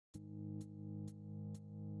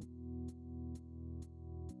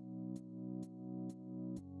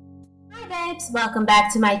babes, welcome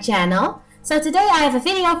back to my channel. So today I have a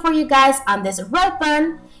video for you guys on this rope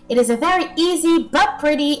bun. It is a very easy but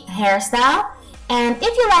pretty hairstyle, and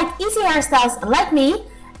if you like easy hairstyles like me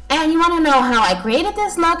and you want to know how I created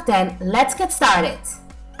this look, then let's get started.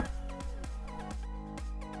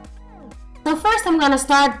 So first I'm going to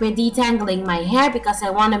start with detangling my hair because I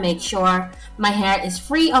want to make sure my hair is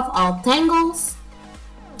free of all tangles.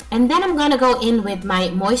 And then I'm going to go in with my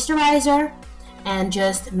moisturizer and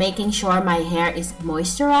just making sure my hair is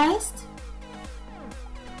moisturized.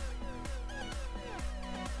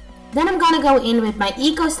 Then I'm going to go in with my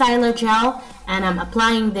Ecostyler Gel and I'm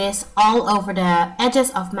applying this all over the edges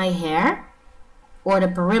of my hair or the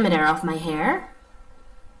perimeter of my hair.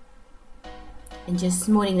 And just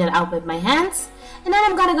smoothing that out with my hands. And then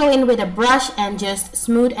I'm going to go in with a brush and just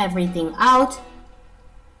smooth everything out.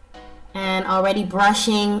 And already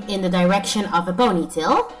brushing in the direction of a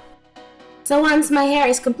ponytail. So once my hair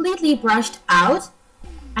is completely brushed out,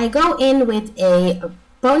 I go in with a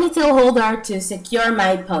ponytail holder to secure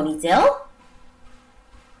my ponytail.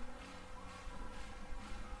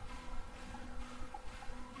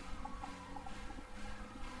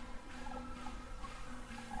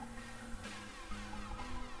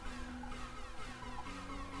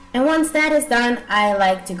 And once that is done, I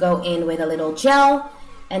like to go in with a little gel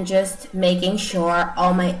and just making sure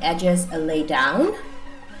all my edges lay down.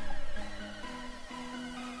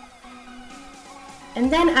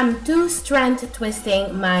 And then I'm 2-strand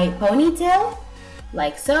twisting my ponytail,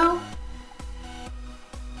 like so.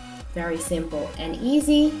 Very simple and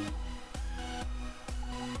easy.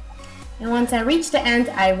 And once I reach the end,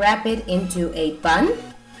 I wrap it into a bun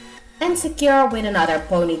and secure with another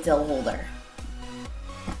ponytail holder.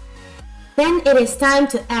 Then it is time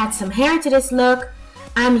to add some hair to this look.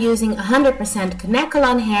 I'm using 100%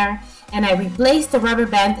 Kanekalon hair and I replaced the rubber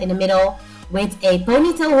band in the middle with a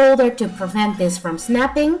ponytail holder to prevent this from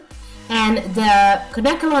snapping. And the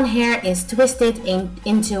Kanekalon hair is twisted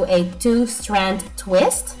into a 2-strand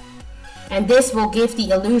twist. And this will give the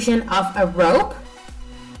illusion of a rope.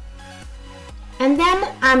 And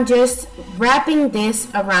then I'm just wrapping this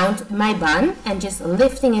around my bun and just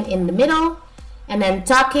lifting it in the middle. And then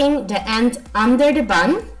tucking the end under the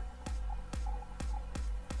bun.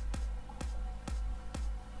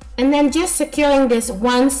 And then just securing this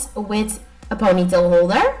once with a ponytail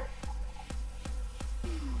holder.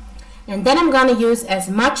 And then I'm gonna use as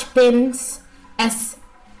much pins as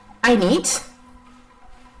I need.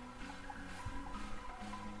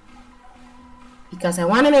 Because I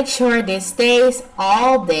wanna make sure this stays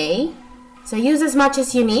all day. So use as much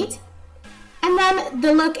as you need. And then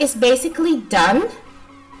the look is basically done.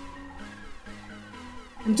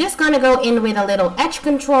 I'm just gonna go in with a little edge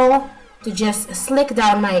control to just slick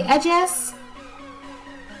down my edges.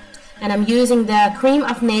 And I'm using the Creme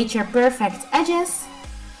of Nature Perfect Edges.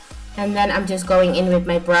 And then I'm just going in with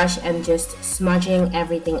my brush and just smudging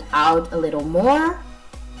everything out a little more.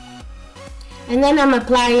 And then I'm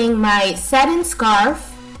applying my satin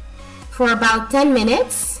scarf for about 10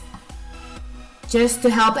 minutes. Just to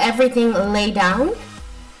help everything lay down.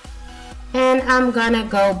 And I'm gonna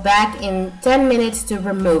go back in 10 minutes to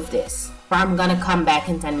remove this. Or I'm gonna come back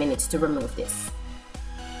in 10 minutes to remove this.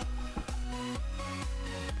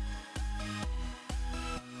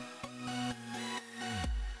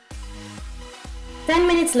 Ten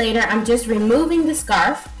minutes later, I'm just removing the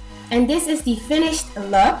scarf. And this is the finished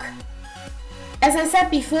look. As I said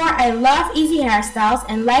before, I love easy hairstyles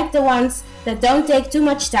and like the ones that don't take too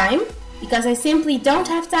much time, because I simply don't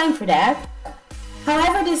have time for that.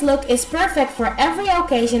 However, this look is perfect for every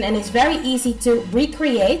occasion and is very easy to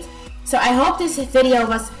recreate. So I hope this video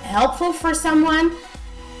was helpful for someone.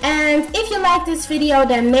 And if you like this video,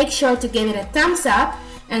 then make sure to give it a thumbs up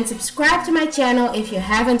and subscribe to my channel if you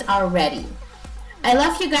haven't already. I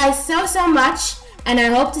love you guys so much and I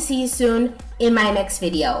hope to see you soon in my next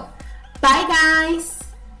video. Bye guys!